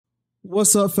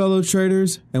What's up, fellow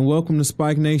traders, and welcome to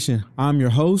Spike Nation. I'm your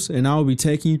host, and I will be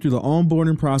taking you through the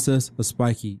onboarding process of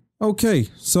Spikeet. Okay,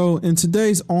 so in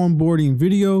today's onboarding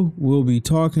video, we'll be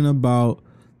talking about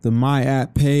the My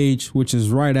App page, which is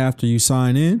right after you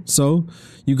sign in. So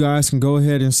you guys can go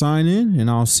ahead and sign in, and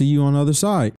I'll see you on the other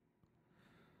side.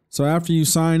 So after you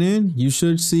sign in, you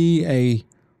should see a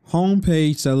home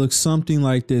page that looks something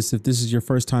like this. If this is your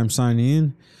first time signing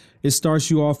in, it starts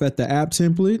you off at the app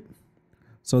template.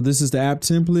 So this is the app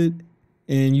template,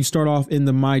 and you start off in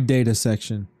the My Data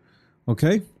section.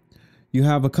 Okay, you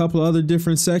have a couple other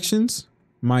different sections: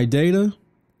 My Data,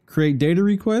 Create Data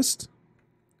Request.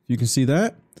 You can see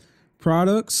that,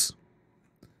 Products,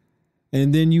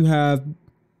 and then you have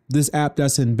this app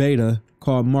that's in beta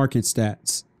called Market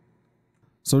Stats.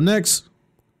 So next,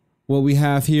 what we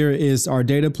have here is our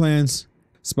data plans.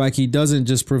 Spikeet doesn't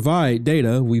just provide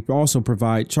data; we also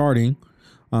provide charting.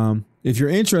 If you're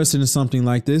interested in something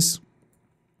like this,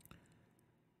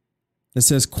 it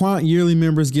says Quant yearly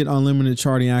members get unlimited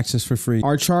charting access for free.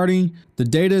 Our charting, the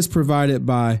data is provided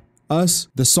by us.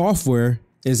 The software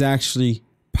is actually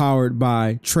powered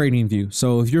by TradingView.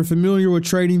 So if you're familiar with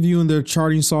TradingView and their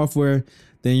charting software,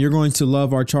 then you're going to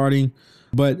love our charting.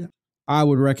 But I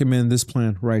would recommend this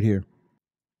plan right here.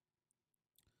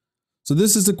 So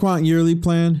this is the Quant yearly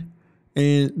plan.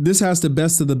 And this has the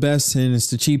best of the best, and it's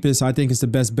the cheapest. I think it's the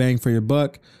best bang for your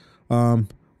buck. One,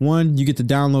 you get to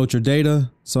download your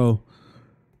data. So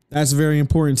that's very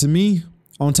important to me.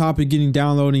 On top of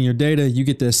downloading your data, you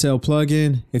get the Excel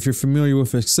plugin. If you're familiar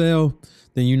with Excel,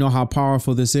 then you know how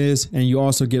powerful this is. And you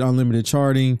also get unlimited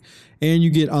charting, and you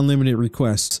get unlimited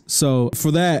requests. So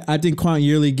for that, I think Quant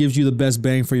Yearly gives you the best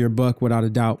bang for your buck without a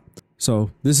doubt.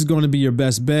 So this is going to be your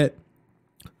best bet.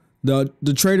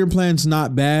 The trader plan's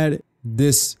not bad.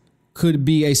 This could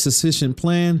be a sufficient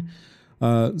plan.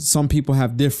 Some people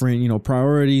have different,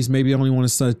 priorities. Maybe they only want to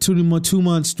study 2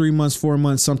 months, 3 months, 4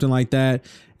 months, something like that.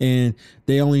 And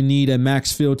they only need a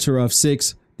max filter of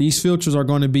 6. These filters are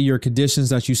going to be your conditions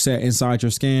that you set inside your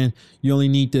scan. You only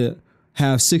need to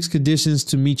have 6 conditions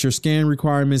to meet your scan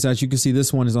requirements. As you can see,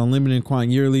 this one is unlimited Quant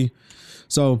Yearly.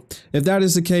 So if that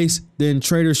is the case, then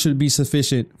traders should be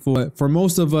sufficient. For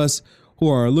most of us who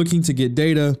are looking to get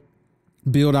data,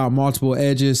 build out multiple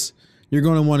edges, you're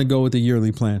going to want to go with the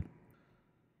yearly plan.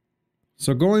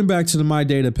 So going back to the My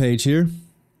Data page here,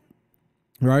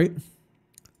 right?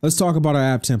 Let's talk about our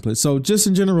app template. So just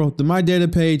in general, the My Data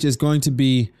page is going to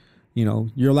be,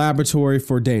 your laboratory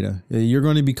for data. You're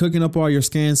going to be cooking up all your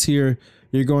scans here.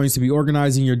 You're going to be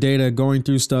organizing your data, going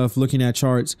through stuff, looking at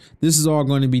charts. This is all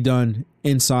going to be done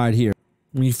inside here.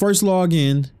 When you first log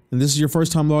in, and this is your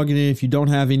first time logging in, if you don't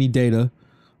have any data,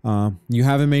 you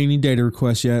haven't made any data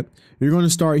requests yet, you're going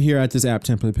to start here at this app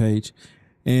template page.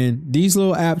 And these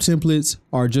little app templates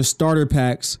are just starter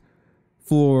packs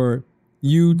for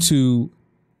you to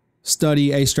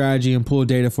study a strategy and pull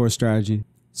data for a strategy.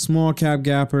 Small cap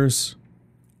gappers,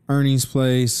 earnings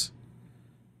plays,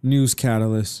 news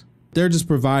catalysts. They're just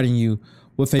providing you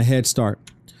with a head start.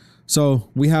 So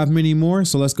we have many more,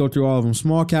 so let's go through all of them.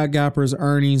 Small cap gappers,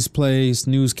 earnings plays,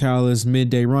 news catalysts,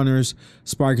 midday runners,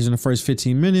 sparkers in the first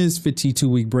 15 minutes,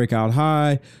 52-week breakout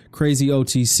high, crazy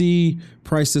OTC,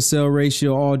 price to sell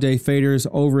ratio, all day faders,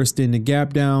 overextended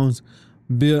gap downs,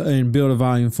 build a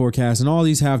volume forecast, and all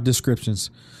these have descriptions.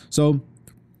 So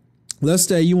let's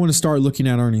say you want to start looking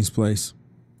at earnings plays.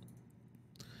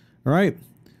 All right,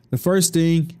 the first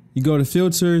thing, you go to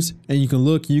filters, and you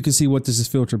can see what this is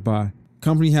filtered by.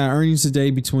 Company had earnings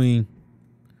today between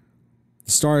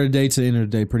the start of the day to the end of the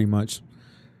day, pretty much.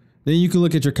 Then you can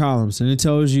look at your columns, and it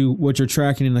tells you what you're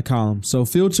tracking in the column. So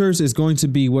filters is going to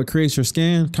be what creates your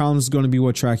scan. Columns is going to be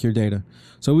what track your data.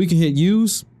 So we can hit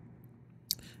use,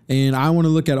 and I want to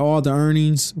look at all the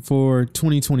earnings for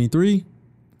 2023.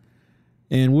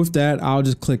 And with that, I'll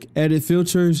just click edit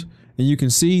filters, and you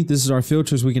can see this is our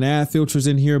filters. We can add filters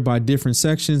in here by different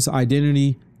sections: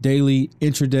 identity, daily,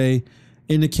 intraday,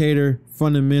 indicator,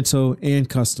 fundamental, and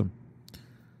custom.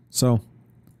 So,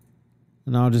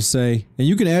 and I'll just say, and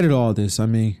you can edit all this. I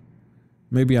mean,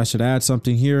 maybe I should add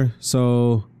something here.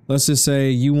 So let's just say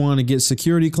you want to get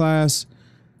security class.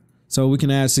 So we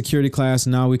can add security class,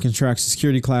 and now we can track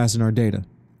security class in our data.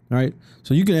 All right.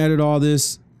 So you can edit all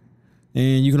this,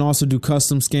 and you can also do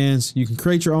custom scans. You can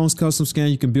create your own custom scan.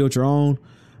 You can build your own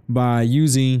by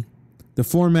using the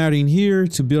formatting here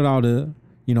to build out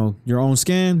your own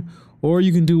scan. Or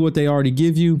you can do what they already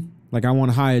give you. Like, I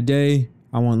want high a day,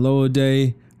 I want low a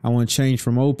day, I want change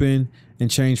from open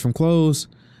and change from close.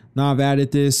 Now I've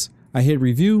added this, I hit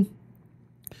review.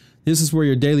 This is where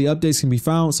your daily updates can be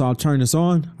found. So I'll turn this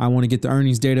on. I want to get the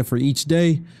earnings data for each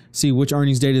day, see which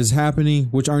earnings data is happening,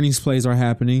 which earnings plays are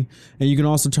happening. And you can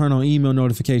also turn on email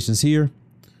notifications here.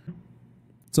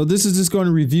 So this is just going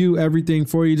to review everything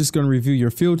for you. Just going to review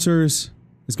your filters.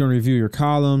 It's going to review your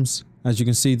columns. As you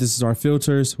can see, this is our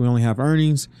filters. We only have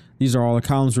earnings. These are all the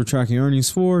columns we're tracking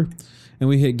earnings for. And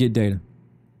we hit get data.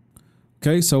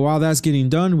 Okay, so while that's getting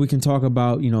done, we can talk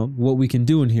about, what we can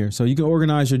do in here. So you can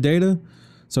organize your data.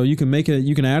 So you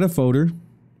can add a folder.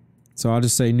 So I'll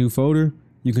just say new folder.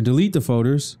 You can delete the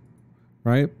folders,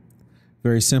 right?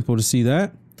 Very simple to see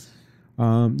that.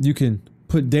 You can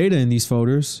put data in these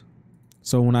folders.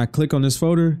 So when I click on this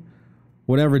folder,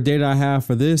 whatever data I have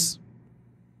for this,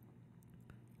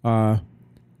 and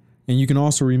you can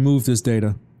also remove this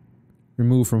data.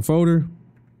 Remove from folder.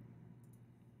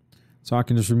 So I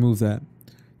can just remove that.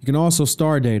 You can also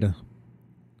star data.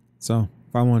 So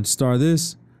if I want to star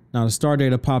this, now the star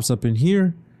data pops up in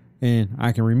here and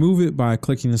I can remove it by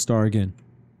clicking the star again.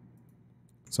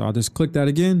 So I'll just click that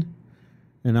again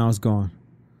and now it's gone.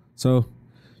 So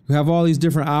you have all these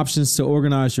different options to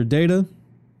organize your data,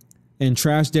 and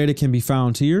trash data can be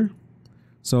found here.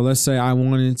 So let's say I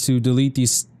wanted to delete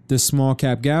this small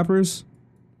cap gappers.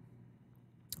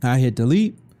 I hit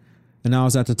delete and now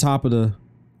it's at the top of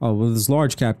this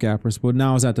large cap gappers, but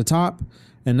now it's at the top,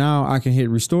 and now I can hit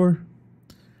restore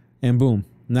and boom.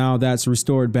 Now that's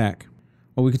restored back.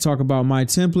 Or we can talk about my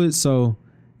templates. So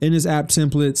in this app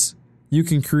templates, you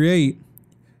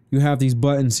have these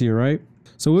buttons here, right?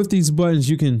 So with these buttons,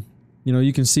 you can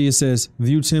see it says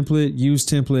view template, use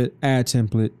template, add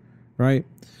template, right?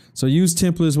 So use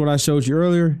template is what I showed you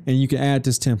earlier, and you can add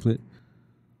this template.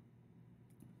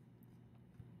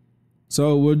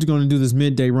 So we're going to do this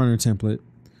midday runner template.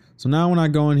 So now when I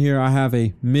go in here, I have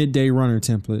a midday runner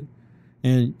template.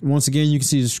 And once again, you can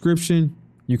see the description.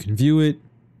 You can view it.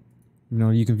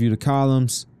 You can view the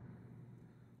columns,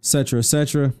 etc.,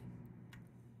 etc.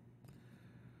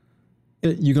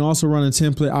 You can also run a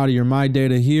template out of your My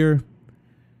Data here.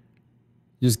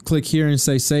 Just click here and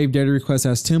say save data request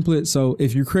as template. So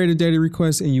if you create a data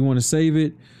request and you want to save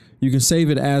it, you can save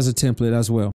it as a template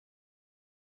as well.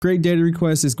 Create data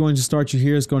request is going to start you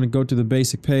here. It's going to go to the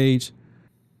basic page.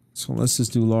 So let's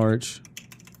just do large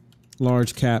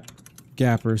cap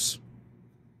gappers.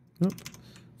 Nope.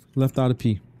 Left out a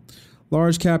P.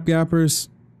 Large cap gappers.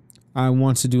 I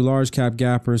want to do large cap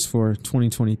gappers for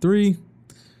 2023.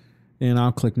 And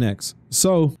I'll click next.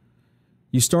 So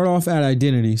you start off at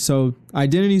identity. So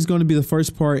identity is going to be the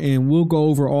first part, and we'll go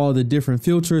over all the different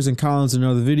filters and columns in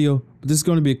another video. But this is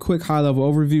going to be a quick high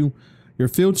level overview. Your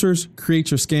filters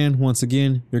create your scan. Once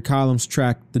again, your columns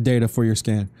track the data for your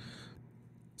scan.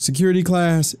 Security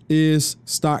class is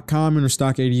stock common or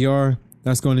stock ADR.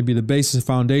 That's going to be the basis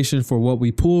foundation for what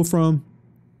we pull from.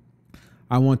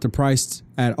 I want the price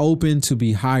at open to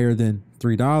be higher than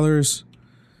 $3.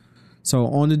 So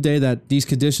on the day that these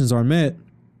conditions are met,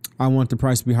 I want the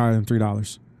price to be higher than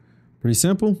 $3. Pretty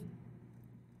simple.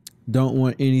 Don't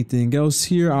want anything else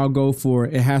here. I'll go for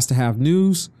it has to have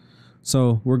news.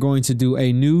 So we're going to do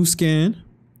a news scan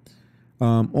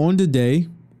on the day.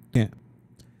 Yeah.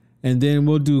 And then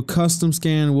we'll do custom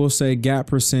scan. We'll say gap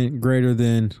percent greater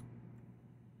than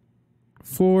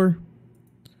 4.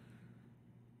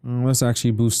 Let's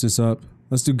actually boost this up.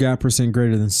 Let's do gap percent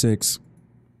greater than 6.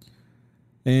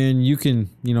 And you can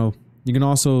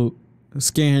also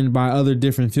scan by other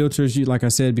different filters. Like I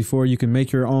said before, you can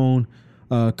make your own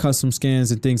custom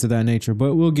scans and things of that nature,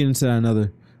 but we'll get into that in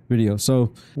another video.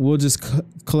 So we'll just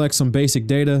collect some basic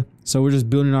data. So we're just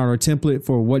building out our template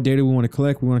for what data we want to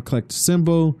collect. We want to collect the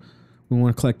symbol. We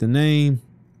want to collect the name.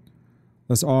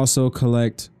 Let's also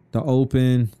collect the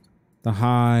open, the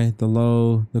high, the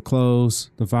low, the close,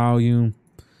 the volume,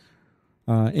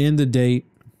 and the date.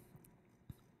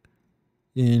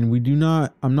 And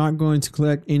I'm not going to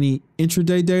collect any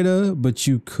intraday data, but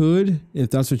you could, if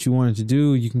that's what you wanted to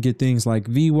do. You can get things like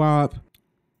VWAP.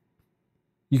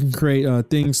 You can create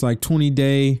things like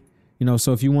 20-day,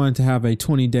 so if you wanted to have a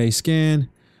 20-day scan,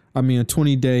 a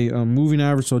 20-day moving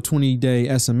average, so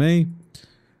 20-day SMA,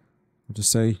 I'll just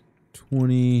say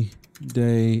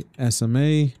 20-day SMA.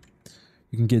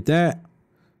 You can get that.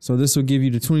 So this will give you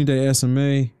the 20-day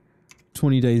SMA,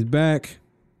 20 days back.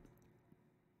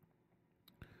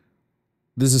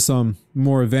 This is some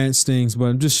more advanced things, but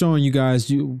I'm just showing you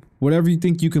guys, whatever you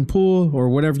think you can pull or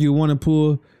whatever you want to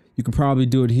pull, you can probably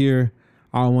do it here.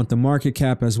 I want the market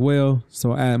cap as well.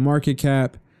 So add market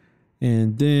cap,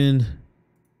 and then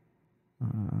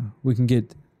we can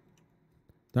get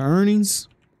the earnings.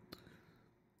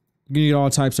 You can get all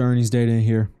types of earnings data in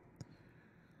here.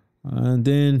 And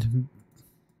then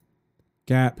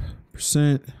gap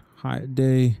percent, high a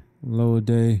day, low a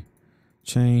day,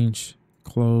 change,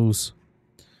 close.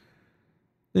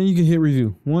 Then you can hit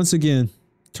review. Once again,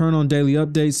 turn on daily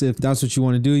updates if that's what you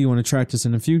want to do. You want to track this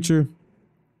in the future.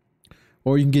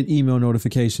 Or you can get email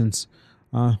notifications.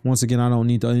 Once again, I don't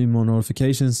need the email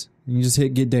notifications. You just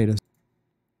hit get data.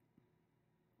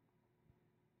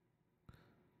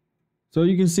 So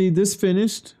you can see this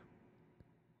finished.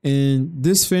 And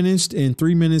this finished in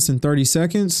 3 minutes and 30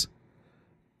 seconds.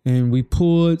 And we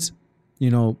pulled,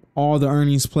 all the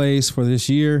earnings plays for this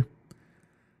year,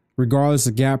 regardless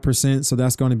of gap percent. So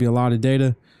that's going to be a lot of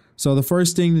data. So the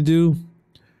first thing to do,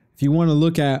 if you want to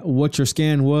look at what your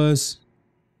scan was,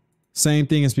 same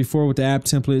thing as before with the app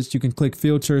templates, you can click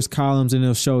filters, columns, and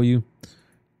it'll show you.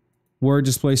 Word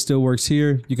display still works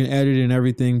here. You can edit it and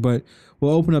everything, but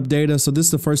we'll open up data. So this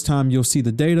is the first time you'll see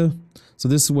the data. So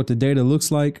this is what the data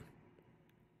looks like.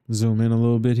 Zoom in a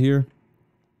little bit here.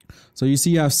 So you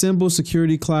see you have symbol,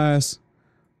 security class,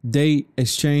 date,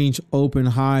 exchange, open,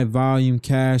 high, volume,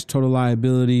 cash, total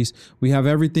liabilities. We have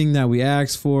everything that we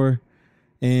asked for,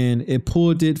 and it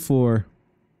pulled it for,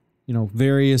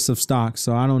 various of stocks.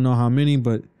 So I don't know how many,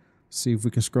 but see if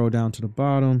we can scroll down to the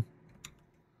bottom.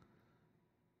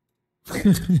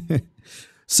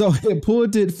 So it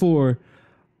pulled it for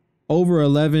over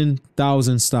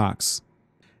 11,000 stocks.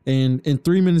 And in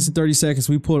 3 minutes and 30 seconds,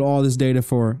 we pulled all this data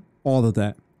for all of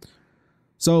that.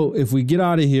 So if we get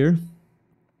out of here,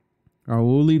 or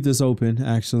we'll leave this open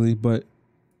actually, but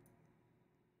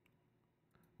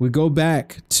we go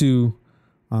back to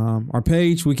our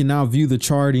page, we can now view the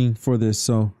charting for this.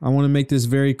 So I want to make this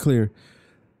very clear.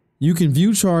 You can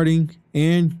view charting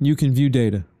and you can view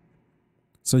data.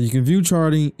 So you can view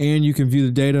charting and you can view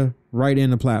the data right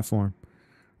in the platform.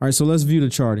 All right, so let's view the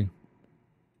charting.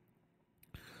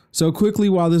 So quickly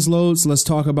while this loads, let's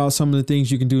talk about some of the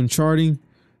things you can do in charting.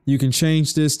 You can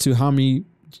change this to how many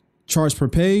charts per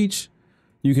page.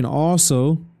 You can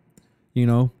also,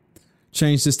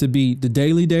 change this to be the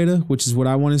daily data, which is what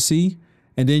I want to see.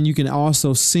 And then you can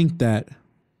also sync that.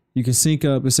 You can sync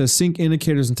up. It says sync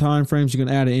indicators and time frames. You can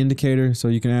add an indicator. So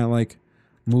you can add like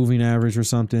moving average or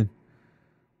something.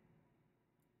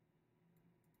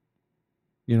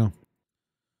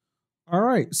 All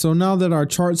right. So now that our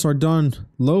charts are done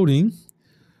loading,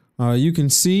 you can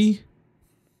see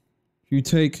if you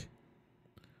take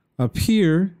up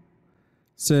here, it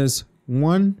says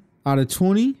 1 out of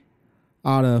 20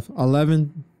 out of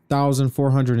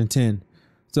 11,410.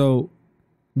 So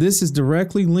this is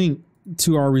directly linked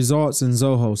to our results in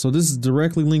Zoho. So this is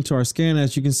directly linked to our scan.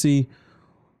 As you can see,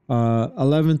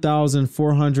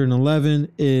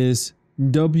 11,411 is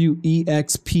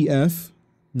WEXPF.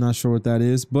 Not sure what that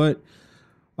is, but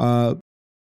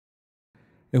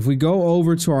if we go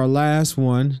over to our last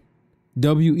one,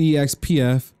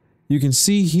 WEXPF, you can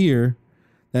see here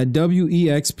that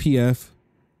WEXPF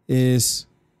is,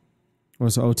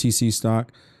 what's an OTC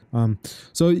stock?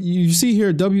 So you see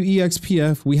here,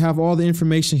 WEXPF, we have all the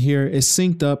information here. It's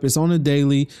synced up. It's on a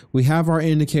daily. We have our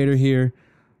indicator here.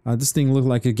 This thing looked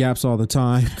like it gaps all the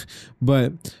time,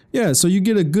 but yeah, so you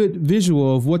get a good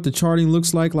visual of what the charting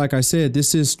looks like. Like I said,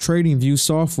 this is TradingView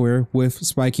software with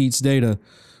Spikeet's data.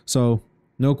 So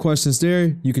no questions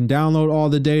there. You can download all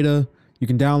the data. You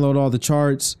can download all the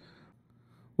charts.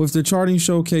 With the charting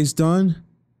showcase done,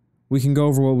 we can go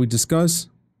over what we discussed.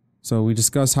 So we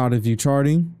discussed how to view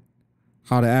charting,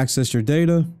 how to access your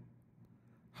data,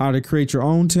 how to create your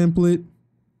own template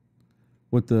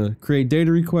with the create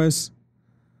data requests,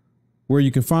 where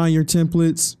you can find your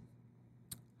templates,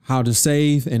 how to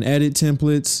save and edit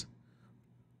templates,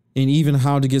 and even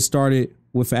how to get started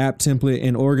with app template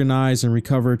and organize and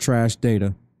recover trash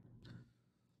data.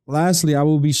 Lastly, I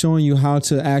will be showing you how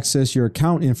to access your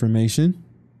account information.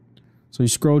 So you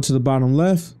scroll to the bottom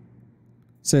left, it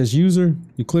says user,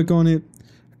 you click on it,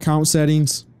 account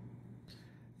settings,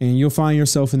 and you'll find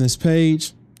yourself in this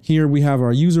page. Here we have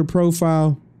our user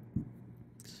profile.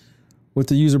 With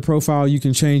the user profile, you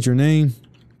can change your name,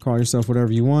 call yourself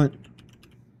whatever you want.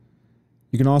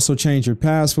 You can also change your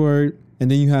password,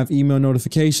 and then you have email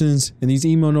notifications, and these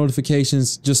email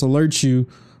notifications just alert you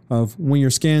of when your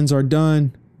scans are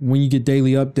done, when you get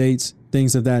daily updates,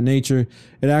 things of that nature.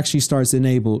 It actually starts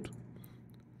enabled.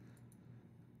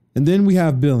 And then we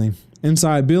have billing.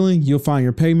 Inside billing, you'll find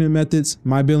your payment methods.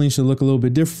 My billing should look a little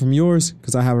bit different from yours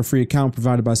because I have a free account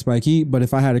provided by Spikeet. But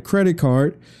if I had a credit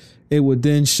card, it would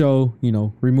then show,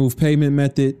 remove payment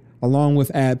method along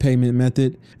with add payment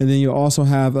method. And then you'll also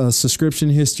have a subscription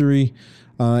history.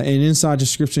 And inside your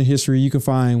subscription history, you can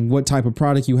find what type of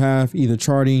product you have, either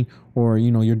charting or,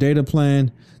 your data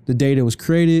plan, the data was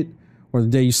created, or the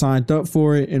day you signed up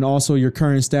for it, and also your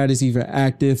current status, either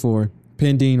active or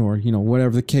pending, or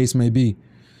whatever the case may be.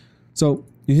 So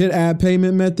you hit add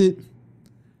payment method,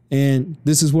 and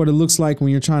this is what it looks like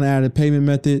when you're trying to add a payment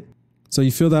method. So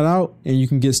you fill that out and you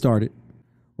can get started.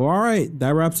 Well, all right,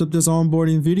 that wraps up this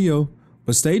onboarding video,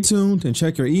 but stay tuned and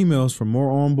check your emails for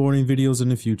more onboarding videos in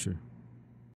the future.